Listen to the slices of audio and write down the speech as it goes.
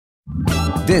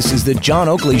This is the John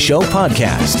Oakley Show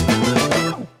podcast.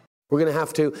 We're going to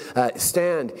have to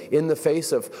stand in the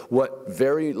face of what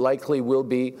very likely will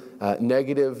be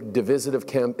negative, divisive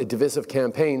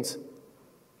campaigns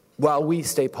while we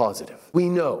stay positive. We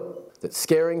know that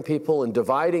scaring people and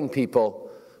dividing people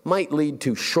might lead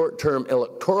to short-term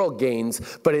electoral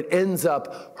gains, but it ends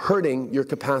up hurting your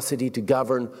capacity to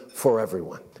govern for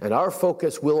everyone. And our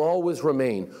focus will always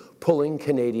remain pulling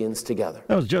Canadians together.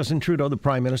 That was Justin Trudeau, the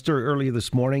Prime Minister, earlier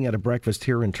this morning at a breakfast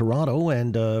here in Toronto,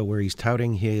 and where he's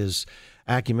touting his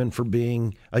acumen for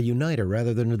being a uniter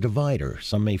rather than a divider.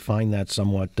 Some may find that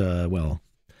somewhat,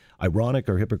 ironic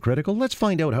or hypocritical. Let's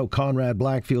find out how Conrad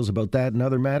Black feels about that and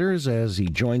other matters as he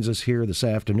joins us here this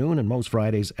afternoon, and most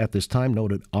Fridays at this time,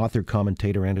 noted author,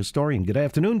 commentator, and historian. Good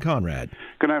afternoon, Conrad.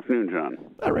 Good afternoon, John.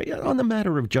 All right, on the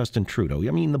matter of Justin Trudeau,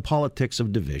 I mean, the politics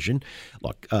of division.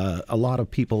 Look, a lot of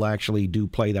people actually do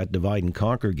play that divide and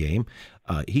conquer game.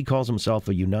 He calls himself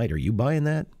a uniter. You buying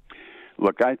that?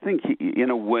 Look, I think,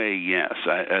 in a way, yes.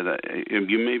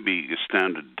 You may be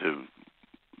astounded to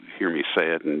hear me say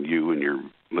it, and you and your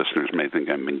listeners may think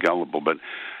I'm being gullible, but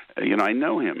I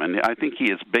know him, and I think he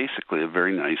is basically a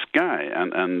very nice guy.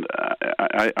 And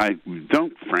I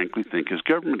don't, frankly, think his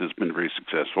government has been very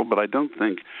successful, but I don't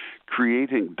think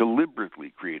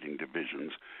deliberately creating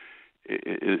divisions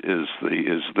is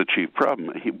the chief problem.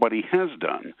 What he has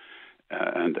done,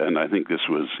 and I think this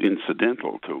was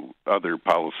incidental to other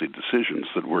policy decisions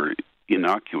that were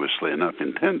innocuously enough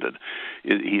intended,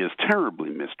 he has terribly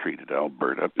mistreated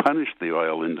Alberta, punished the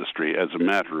oil industry as a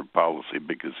matter of policy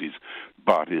because he's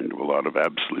bought into a lot of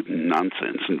absolute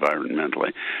nonsense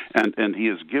environmentally, and he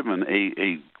has given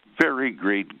a very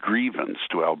great grievance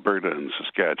to Alberta and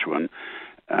Saskatchewan,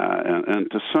 and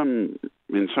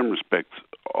in some respects,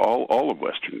 all of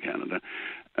Western Canada.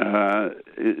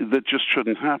 That just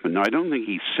shouldn't happen. Now, I don't think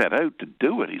he set out to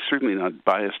do it. He's certainly not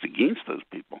biased against those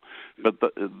people. But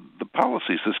the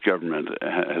policies this government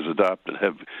has adopted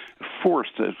have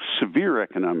forced a severe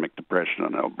economic depression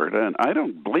on Alberta, and I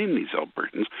don't blame these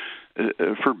Albertans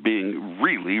for being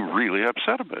really, really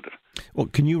upset about it. Well,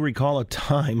 can you recall a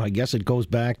time, I guess it goes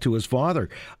back to his father,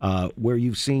 where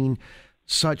you've seen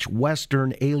such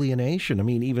Western alienation? I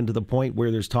mean, even to the point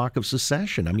where there's talk of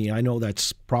secession. I mean, I know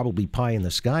that's probably pie in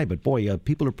the sky, but boy,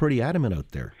 people are pretty adamant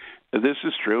out there. This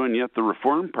is true, and yet the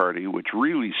Reform Party, which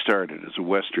really started as a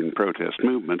Western protest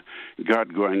movement,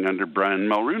 got going under Brian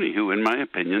Mulroney, who, in my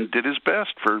opinion, did his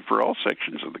best for all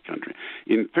sections of the country.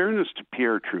 In fairness to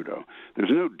Pierre Trudeau, there's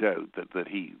no doubt that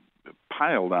he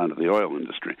piled onto the oil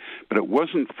industry, but it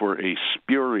wasn't for a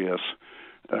spurious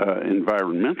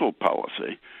environmental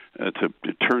policy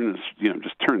to turn us,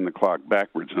 just turn the clock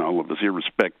backwards on all of us,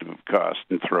 irrespective of cost,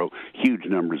 and throw huge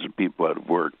numbers of people out of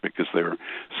work because they were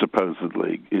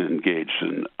supposedly engaged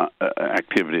in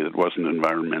activity that wasn't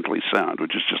environmentally sound,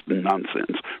 which is just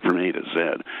nonsense from A to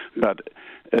Z. But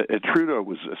Trudeau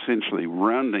was essentially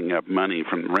rounding up money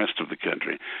from the rest of the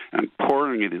country and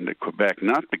pouring it into Quebec,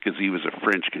 not because he was a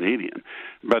French Canadian,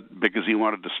 but because he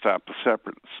wanted to stop the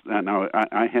separatists. Now,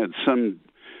 I had some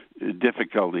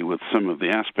difficulty with some of the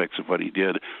aspects of what he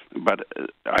did, but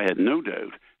I had no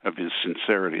doubt of his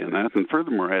sincerity in that, and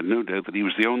furthermore, I had no doubt that he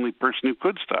was the only person who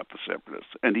could stop the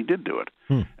separatists, and he did do it.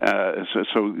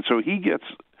 So he gets,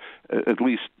 at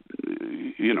least,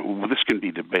 this can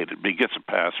be debated, but he gets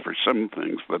a pass for some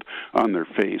things that on their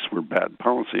face were bad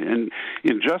policy. And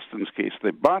in Justin's case,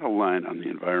 they bought a line on the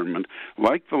environment,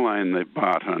 like the line they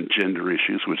bought on gender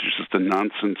issues, which is just a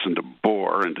nonsense and a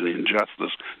bore and an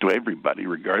injustice to everybody,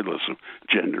 regardless of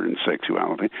gender and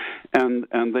sexuality. And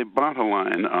they bought a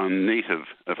line on Native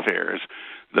affairs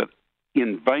that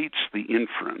invites the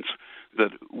inference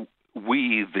that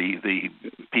we, the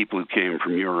people who came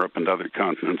from Europe and other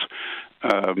continents,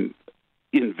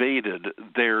 invaded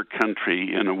their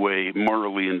country in a way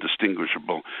morally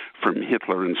indistinguishable from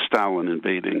Hitler and Stalin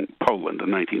invading Poland in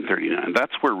 1939.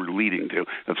 That's where we're leading to.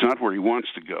 That's not where he wants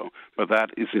to go, but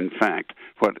that is, in fact,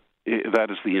 that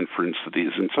is the inference that he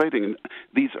is inciting. And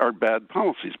these are bad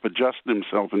policies, but Justin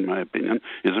himself, in my opinion,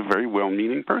 is a very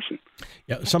well-meaning person.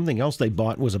 Yeah, something else they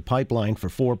bought was a pipeline for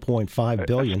 $4.5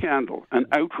 billion. A scandal, an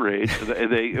outrage.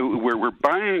 We're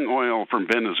buying oil from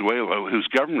Venezuela, whose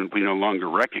government we no longer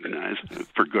recognize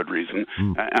for good reason,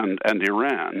 and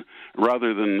Iran,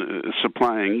 rather than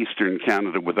supplying Eastern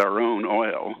Canada with our own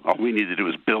oil. All we need to do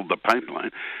is build the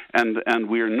pipeline, and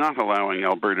we are not allowing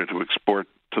Alberta to export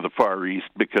to the Far East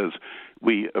because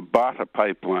we bought a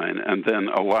pipeline and then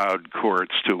allowed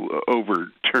courts to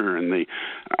overturn the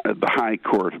High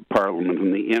Court of Parliament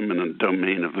in the eminent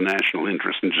domain of the national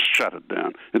interest and just shut it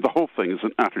down. And the whole thing is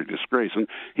an utter disgrace. And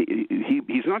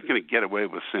he's not going to get away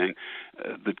with saying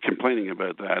that complaining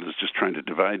about that is just trying to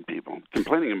divide people.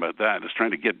 Complaining about that is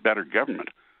trying to get better government.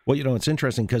 Well, it's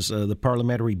interesting because the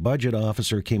parliamentary budget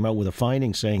officer came out with a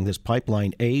finding saying this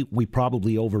pipeline, we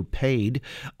probably overpaid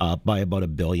by about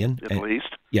 $1 billion. At least.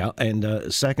 Yeah,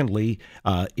 and secondly,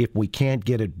 if we can't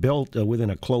get it built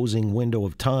within a closing window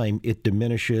of time, it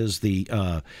diminishes the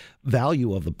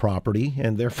value of the property,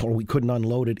 and therefore we couldn't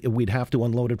unload it. We'd have to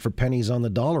unload it for pennies on the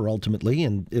dollar ultimately,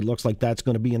 and it looks like that's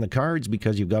going to be in the cards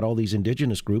because you've got all these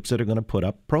indigenous groups that are going to put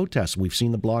up protests. We've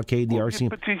seen the blockade, the RCMP.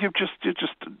 But you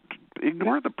just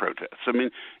ignore the protests. I mean,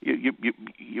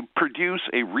 you produce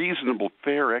a reasonable,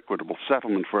 fair, equitable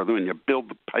settlement for them, and you build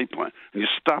the pipeline, and you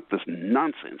stop this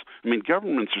nonsense. I mean,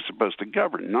 governments are supposed to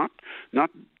govern, not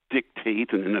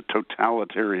dictate and in a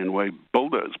totalitarian way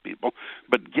bulldoze people,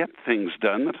 but get things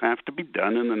done that have to be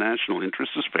done in the national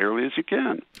interest as fairly as you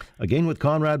can. Again with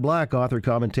Conrad Black, author,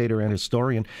 commentator, and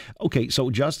historian. Okay, so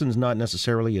Justin's not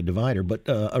necessarily a divider, but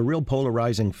a real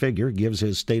polarizing figure, gives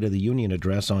his State of the Union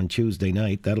address on Tuesday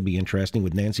night. That'll be interesting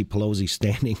with Nancy Pelosi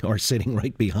standing or sitting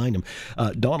right behind him.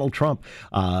 Donald Trump.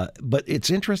 But it's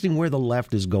interesting where the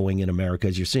left is going in America,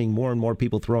 as you're seeing more and more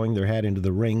people throwing their hat into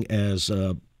the ring as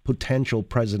potential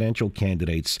presidential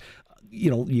candidates.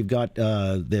 You've got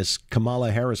this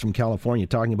Kamala Harris from California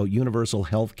talking about universal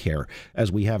health care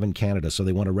as we have in Canada, so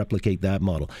they want to replicate that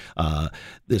model.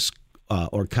 This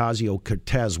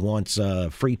Ocasio-Cortez wants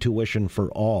free tuition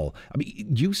for all. I mean,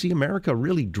 do you see America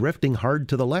really drifting hard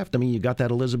to the left? I mean, you got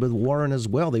that Elizabeth Warren as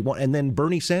well. And then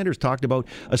Bernie Sanders talked about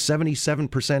a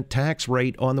 77% tax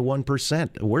rate on the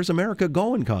 1%. Where's America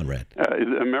going, Conrad?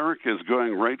 America is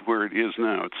going right where it is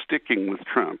now. It's sticking with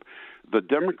Trump. The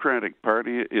Democratic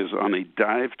Party is on a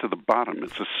dive to the bottom.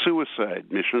 It's a suicide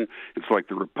mission. It's like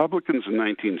the Republicans in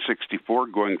 1964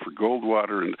 going for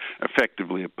Goldwater and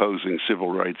effectively opposing civil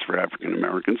rights for African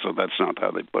Americans, so that's not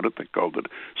how they put it. They called it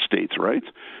states' rights.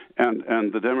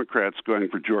 And the Democrats going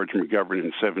for George McGovern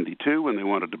in 72 when they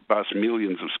wanted to bus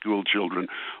millions of school children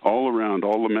all around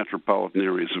all the metropolitan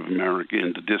areas of America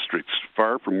into districts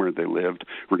far from where they lived,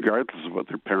 regardless of what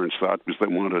their parents thought, because they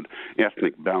wanted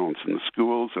ethnic balance in the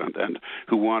schools and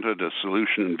who wanted a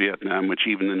solution in Vietnam, which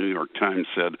even the New York Times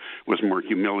said was more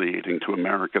humiliating to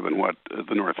America than what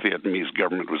the North Vietnamese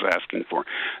government was asking for.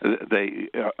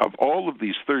 Of all of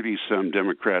these 30-some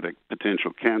Democratic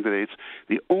potential candidates,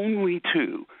 the only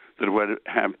two that would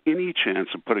have any chance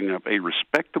of putting up a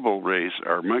respectable race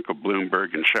are Michael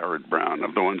Bloomberg and Sherrod Brown,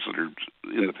 of the ones that are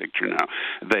in the picture now.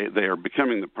 They are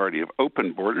becoming the party of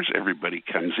open borders. Everybody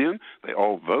comes in. They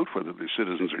all vote, whether they're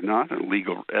citizens or not, and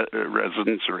legal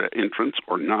residents or entrants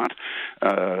or not.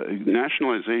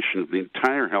 Nationalization of the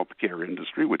entire healthcare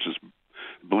industry, which is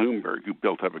Bloomberg, who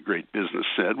built up a great business,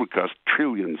 said would cost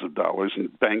trillions of dollars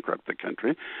and bankrupt the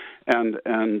country, and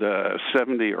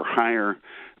 70 or higher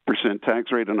 %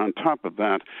 tax rate, and on top of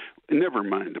that, never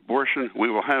mind abortion, we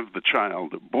will have the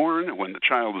child born. When the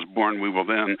child is born, we will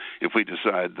then, if we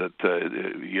decide that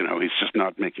he's just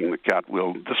not making the cut,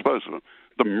 we'll dispose of him.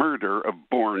 The murder of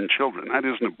born children. That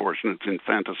isn't abortion, it's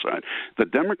infanticide. The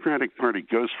Democratic Party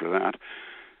goes for that.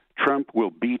 Trump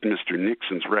will beat Mr.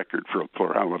 Nixon's record for a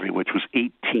plurality, which was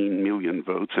 18 million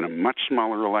votes in a much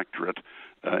smaller electorate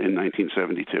in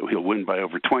 1972. He'll win by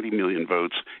over 20 million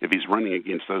votes if he's running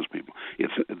against those people.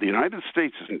 The United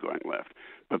States isn't going left,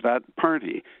 but that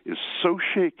party is so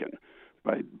shaken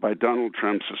by Donald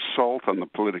Trump's assault on the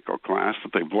political class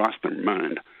that they've lost their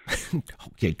mind.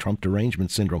 Okay, Trump derangement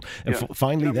syndrome. And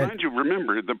finally, now, mind you,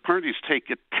 remember, the parties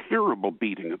take a terrible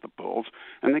beating at the polls,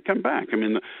 and they come back. I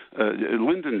mean,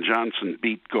 Lyndon Johnson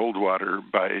beat Goldwater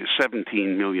by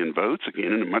 17 million votes,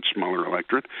 again in a much smaller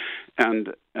electorate,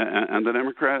 and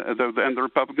the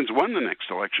Republicans won the next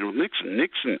election with Nixon.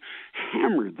 Nixon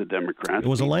hammered the Democrats. It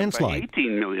was a landslide. By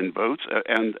 18 million votes,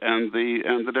 and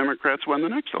the Democrats won the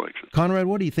next election. Conrad,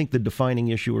 what do you think the defining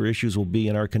issue or issues will be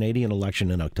in our Canadian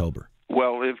election in October?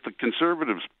 Well, if the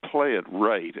Conservatives play it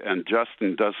right and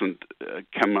Justin doesn't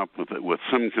come up with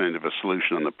some kind of a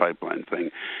solution on the pipeline thing,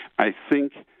 I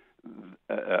think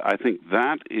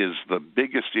that is the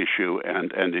biggest issue,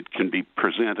 and it can be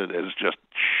presented as just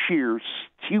sheer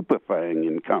stupefying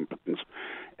incompetence.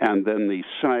 And then the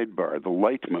sidebar, the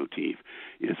leitmotif,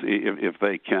 is if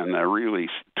they can really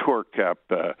torque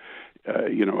up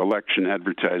election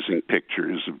advertising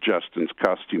pictures of Justin's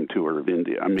costume tour of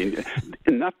India. I mean,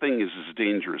 nothing is as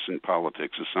dangerous in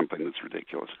politics as something that's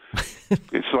ridiculous.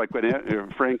 It's like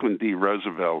when Franklin D.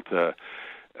 Roosevelt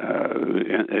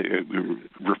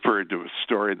referred to a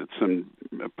story that some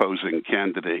opposing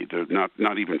candidate,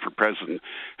 not even for president,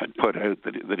 had put out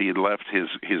that he had left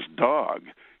his dog,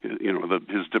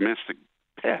 his domestic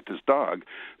pet, his dog,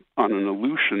 on an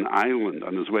Aleutian island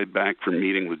on his way back from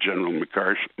meeting with General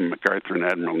MacArthur and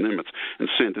Admiral Nimitz, and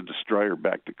sent a destroyer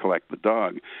back to collect the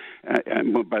dog.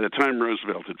 And by the time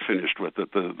Roosevelt had finished with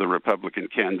it, the Republican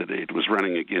candidate was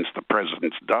running against the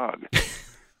president's dog.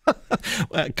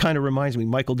 It kind of reminds me,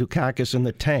 Michael Dukakis in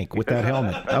the tank with that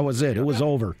helmet. That was it. It was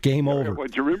over. Game over. Well,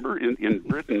 do you remember in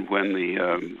Britain when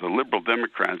the Liberal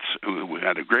Democrats, who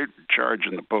had a great charge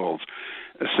in the polls,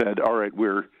 said, "All right,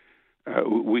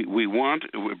 we want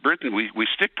Britain. We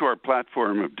stick to our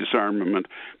platform of disarmament,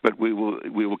 but we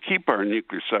will keep our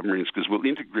nuclear submarines because we'll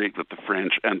integrate with the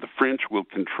French, and the French will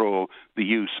control the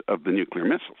use of the nuclear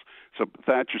missiles." So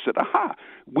Thatcher said, "Aha,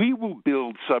 we will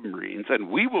build submarines and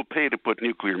we will pay to put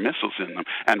nuclear missiles in them,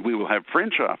 and we will have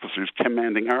French officers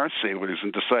commanding our sailors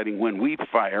and deciding when we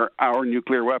fire our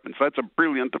nuclear weapons." That's a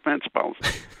brilliant defense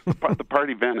policy. The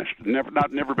party vanished.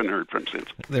 Never been heard from since.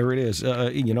 There it is.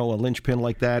 A linchpin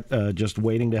like that just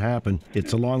waiting to happen.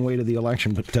 It's a long way to the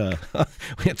election, but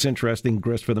it's interesting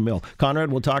grist for the mill. Conrad,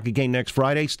 we'll talk again next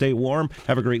Friday. Stay warm.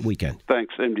 Have a great weekend.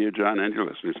 Thanks. Same to you, John, and your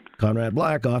listeners. Conrad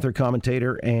Black, author,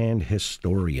 commentator, and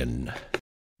historian.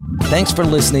 Thanks for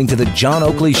listening to the John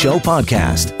Oakley Show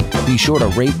podcast. Be sure to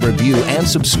rate, review, and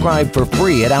subscribe for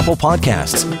free at Apple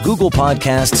Podcasts, Google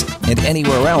Podcasts, and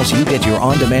anywhere else you get your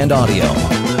on-demand audio.